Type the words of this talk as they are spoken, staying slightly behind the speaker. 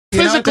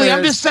Physically,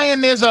 I'm just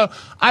saying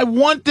I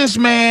want this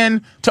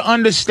man to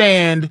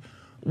understand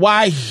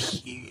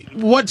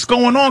what's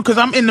going on, because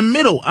I'm in the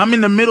middle. I'm in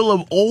the middle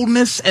of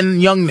oldness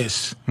and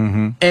youngness.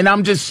 And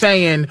I'm just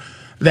saying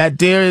that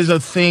there is a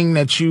thing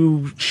that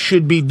you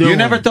should be doing. You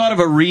never thought of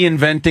a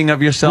reinventing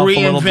of yourself a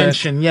little bit?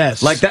 Reinvention,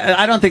 yes. Like that,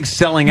 I don't think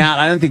selling out,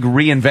 I don't think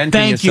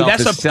reinventing yourself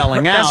is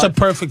selling out. That's a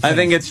perfect thing. I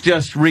think it's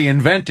just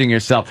reinventing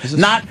yourself.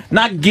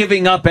 Not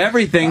giving up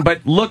everything,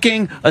 but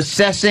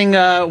assessing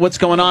what's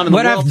going on in the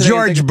world. What if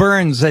George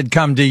Burns had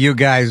come to you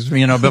guys,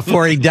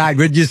 before he died?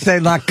 Would you say,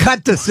 like,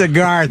 cut the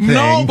cigar thing?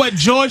 No, but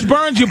George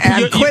Burns,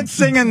 quit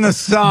singing the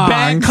song.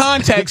 Bad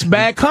context,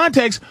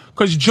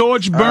 because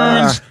George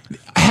Burns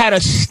had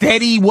a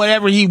steady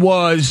whatever he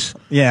was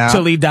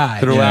till he died.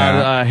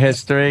 Throughout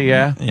history,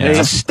 It's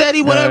a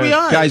steady whatever he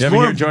was. Guys, you ever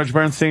hear George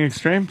Burns sing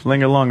Extreme?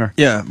 Linger Longer.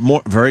 Yeah,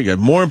 very good.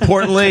 More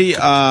importantly,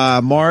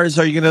 Mars,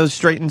 are you going to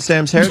straighten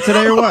Sam's hair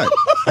today or what?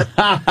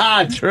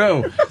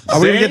 True. Are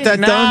we going to get that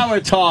done? Now we're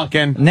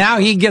talking. Now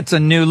he gets a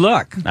new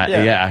look.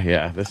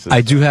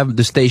 I do have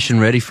the station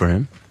ready for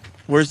him.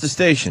 Where's the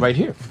station? Right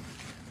here.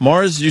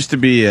 Mars used to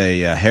be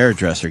a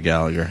hairdresser,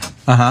 Gallagher.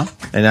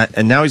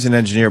 And now he's an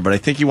engineer, but I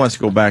think he wants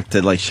to go back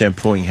to, like,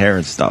 shampooing hair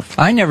and stuff.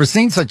 I never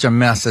seen such a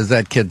mess as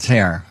that kid's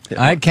hair.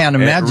 I can't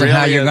imagine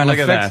how you're going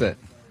to fix it.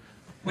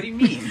 What do you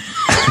mean?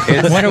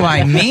 What do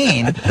I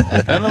mean?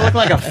 Doesn't it look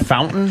like a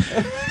fountain?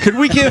 Could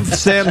we give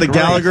Sam the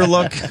Gallagher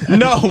look?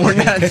 No, we're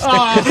not.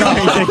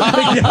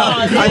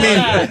 I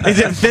mean, is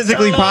it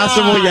physically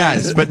possible?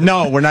 Yes, but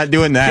no, we're not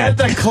doing that.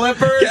 Get the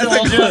clippers.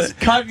 Just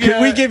cut you.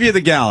 Can we give you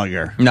the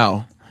Gallagher?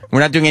 No. We're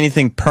not doing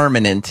anything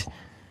permanent.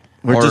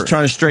 We're just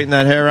trying to straighten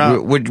that hair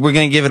out. We're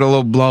going to give it a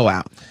little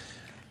blowout.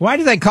 Why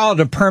do they call it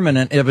a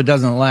permanent if it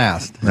doesn't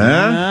last?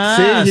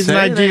 See, he's an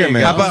idea,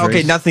 man. How about,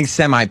 okay, nothing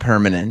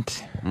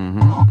semi-permanent.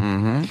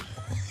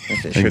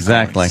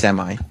 Exactly.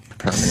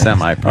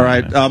 Semi-permanent. All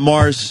right,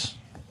 Mars,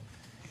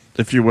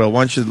 if you will,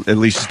 why don't you at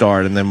least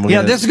start, and then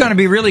we'll this is going to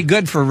be really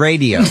good for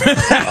radio.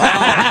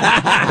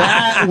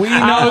 We know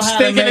I was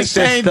thinking the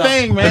same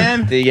thing,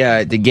 man.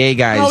 The gay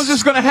guys. How is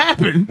this going to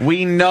happen?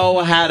 We know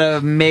how to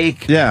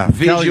make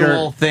visual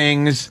Gallagher,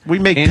 things. We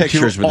make into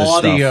pictures with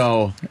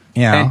audio this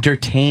stuff.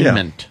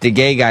 entertainment. The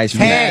gay guys.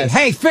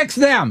 Hey, fix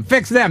them.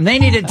 Fix them. They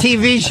need a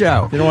TV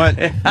show. You know what?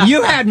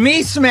 You had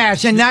me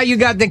smash, and now you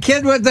got the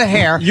kid with the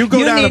hair. You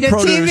down need to a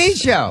produce TV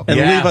show. and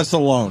leave us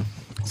alone.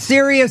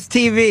 Serious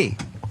TV.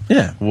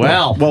 Yeah.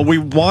 Well, we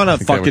want a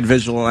fucking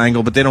visual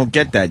angle, but they don't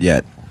get that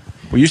yet.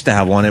 We used to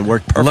have one. It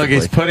worked perfectly. Look,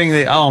 he's putting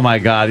oh my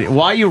God.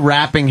 Why are you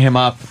wrapping him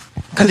up?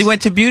 Because he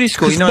went to beauty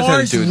school. He knows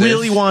how to do this.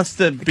 Really wants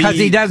to be because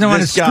he doesn't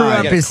want to screw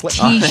up his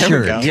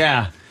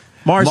T-shirt.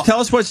 Mars, tell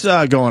us what's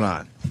going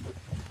on.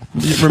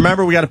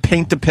 Remember, we got to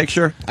paint the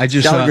picture.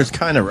 Gallagher's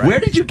kind of right.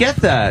 Where did you get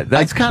that?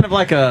 That's kind of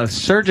like a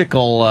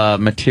surgical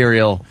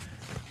material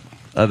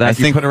that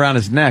you put around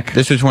his neck.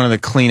 This was one of the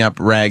cleanup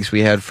rags we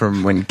had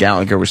from when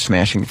Gallagher was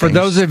smashing things. For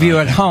those of you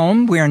at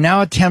home, we are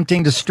now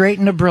attempting to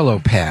straighten a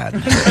Brillo pad.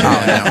 It is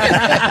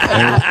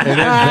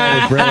very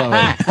Brillo.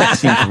 That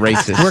seems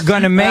racist. We're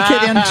going to make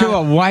it into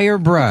a wire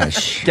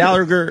brush.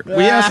 Gallagher,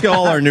 we ask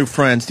all our new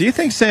friends, do you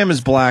think Sam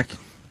is black?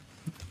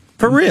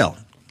 For real?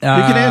 You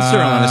can answer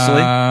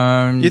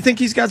honestly. You think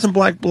he's got some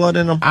black blood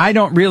in him? I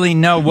don't really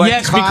know what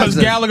because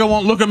Gallagher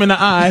won't look him in the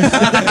eye.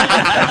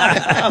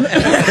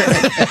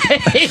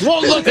 He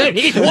won't look at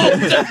him. He won't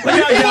look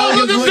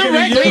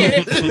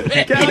directly.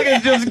 Gallagher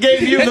just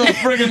gave you the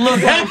friggin'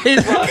 look.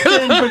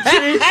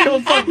 Patrice,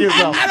 go fuck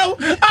yourself.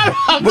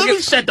 Let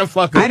me shut the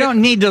fuck up. I don't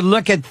need to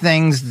look at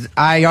things.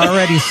 I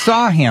already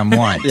saw him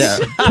once.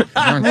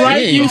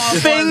 Right, you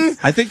thing?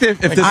 I think that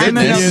if this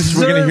continues,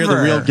 we're going to hear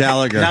the real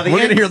Gallagher. We're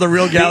going to hear the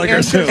real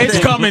Gallagher soon. It's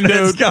coming, dude.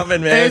 It's coming,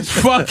 man. It's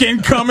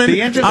fucking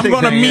coming. I'm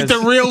going to meet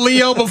the real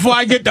Leo before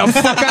I get the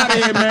fuck out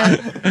of here,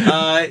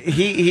 man.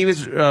 He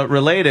was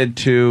related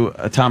to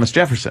Thomas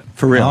Jefferson.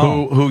 For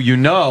real. Who you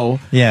know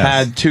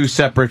had two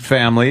separate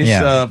families,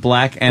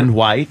 black and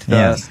white.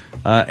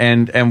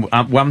 And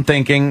I'm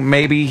thinking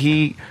maybe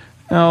he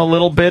a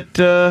little bit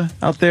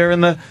out there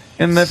in the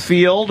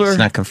field. Or it's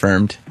not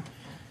confirmed.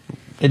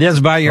 It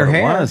is by your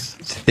hair. It's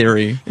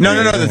theory.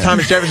 No. The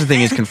Thomas Jefferson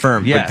thing is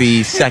confirmed. But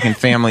the second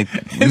family,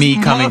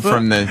 coming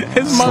from the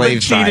his mother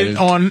slave side. cheated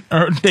on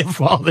their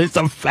father. It's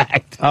a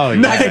fact. Oh,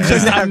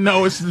 I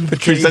know it's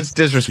Patrice, that's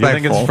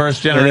disrespectful. You think it's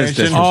first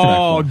generation?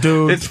 Oh,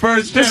 dude. It's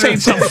first This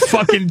ain't some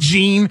fucking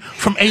gene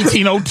from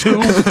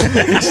 1802.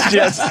 It's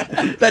just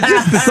that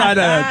just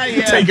decided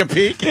to take a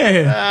peek.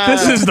 Yeah.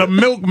 This is the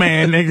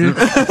milkman, nigga.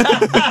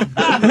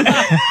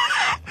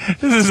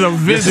 This is a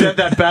visit. You said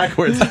that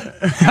backwards. This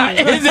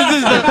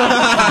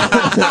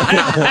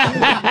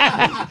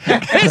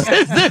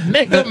is the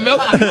nigga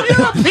milk.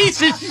 You're a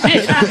piece of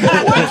shit.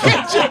 Why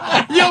can't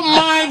your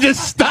mind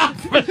just stop?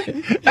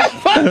 That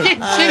fucking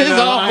shit is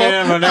awful. I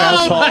am an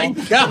asshole. Oh my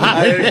God.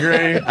 I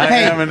agree. I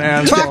am an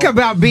asshole. Talk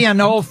about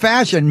being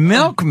old-fashioned.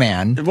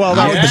 Milkman. Well,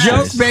 a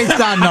joke based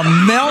on the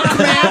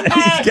milkman.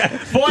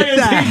 Boy, is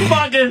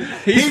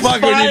He's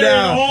fucking you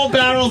down. All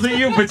barrels at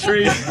you,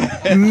 Patrice.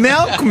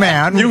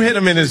 Milkman. You hit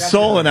him in his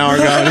soul an hour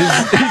ago.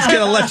 He's going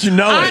to let you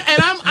know it.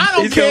 I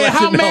don't care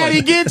how mad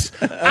he gets.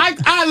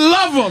 I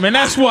love him, and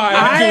that's why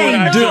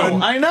I know.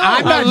 I'm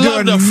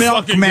not doing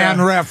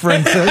Milkman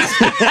references.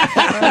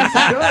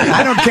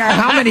 I don't care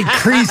how many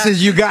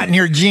creases you got in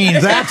your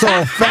jeans. That's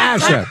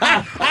old-fashioned.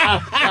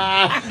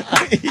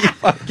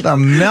 The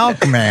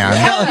Milkman.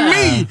 Help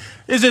me.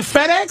 Is it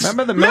FedEx?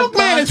 Remember the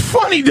Milkman is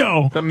funny,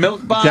 though. The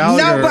milk box?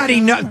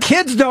 Nobody knows.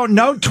 Kids don't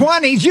know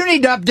 20s. You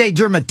need to update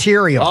your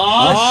material.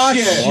 Oh,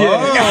 shit.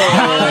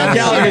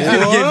 Gallagher's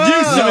going to give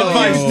you some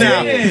advice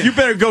now. You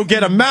better go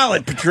get a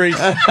mallet, Patrice.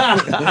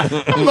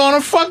 I'm going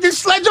to fucking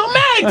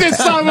sledge-o-matic this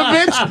son of a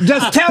bitch.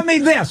 Just tell me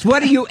this.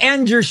 What do you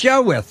end your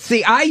show with?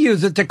 See, I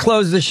use it to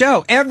close the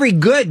show. Every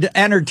good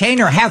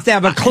entertainer has to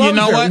have a closer. You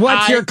know what?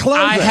 What's your closer?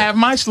 I have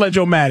my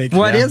sledge-o-matic.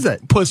 What is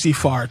it? Pussy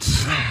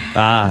farts.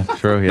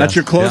 True, yeah. That's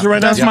your closer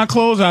right now? That's my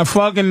closer. I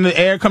fucking, the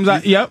air comes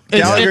out. Yep.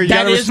 Gallagher, you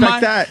gotta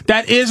respect that.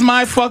 That is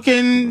my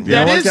fucking, You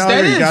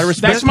gotta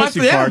respect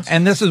pussy farts.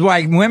 And this is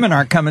why women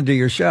aren't coming to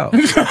your show.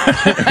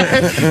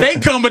 They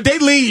come, but they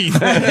leave.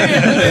 They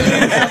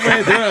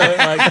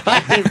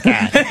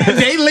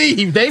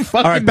leave. They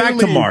fucking All right, back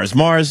to Mars.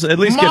 Mars, at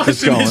least get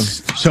this going.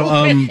 So,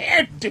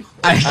 I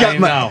got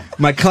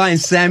my client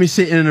Sammy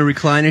sitting in a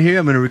recliner here.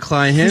 I'm going to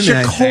recline him. He's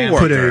your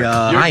coworker.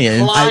 Your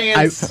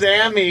client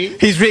Sammy.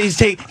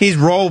 He's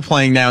role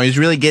playing now. He's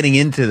really getting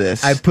into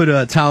this. I put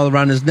a towel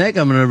around his neck.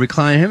 I'm going to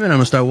recline him, and I'm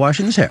going to start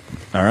washing his hair.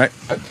 All right.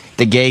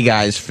 The gay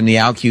guys from the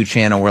OutQ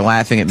channel were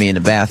laughing at me in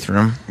the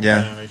bathroom.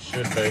 Yeah.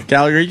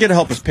 Gallagher, you got to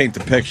help us paint the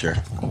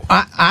picture.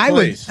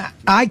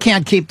 I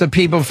can't keep the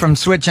people from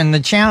switching the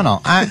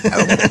channel.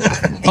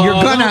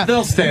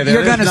 They'll stay there.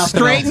 You're gonna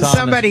straighten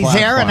somebody's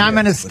hair, and I'm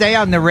gonna stay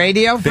on the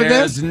radio for this.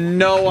 There's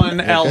no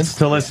one else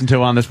to listen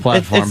to on this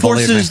platform. It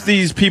forces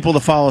these people to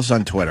follow us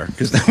on Twitter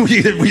because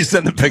we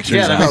send the pictures.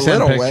 Yeah, out. we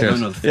send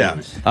pictures. Yeah.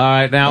 All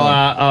right,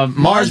 now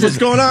Mars, what's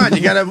going on?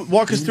 You got to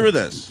walk us through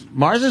this.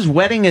 Mars is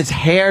wetting his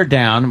hair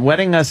down,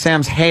 wetting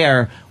Sam's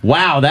hair.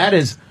 Wow, that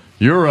is.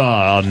 You're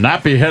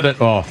nappy-headed.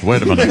 Oh,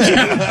 wait a minute.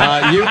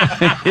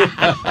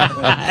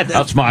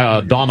 That's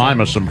my Don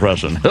Imus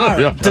impression.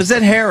 Does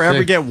that hair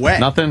ever get wet?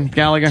 Nothing,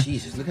 Gallagher?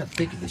 Jesus, look how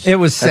thick this is. It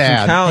was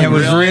sad. It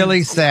was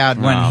really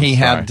sad when he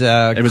had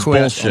it was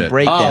quit. bullshit.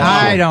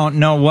 I don't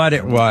know what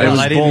it was.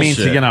 I didn't mean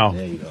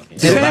to,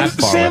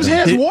 Sam's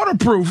hair's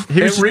waterproof.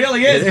 It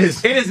really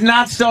is. It is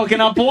not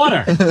soaking up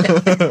water.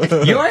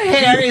 Your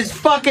hair is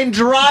fucking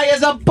dry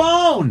as a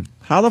bone.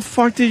 How the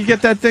fuck did you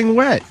get that thing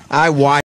wet? I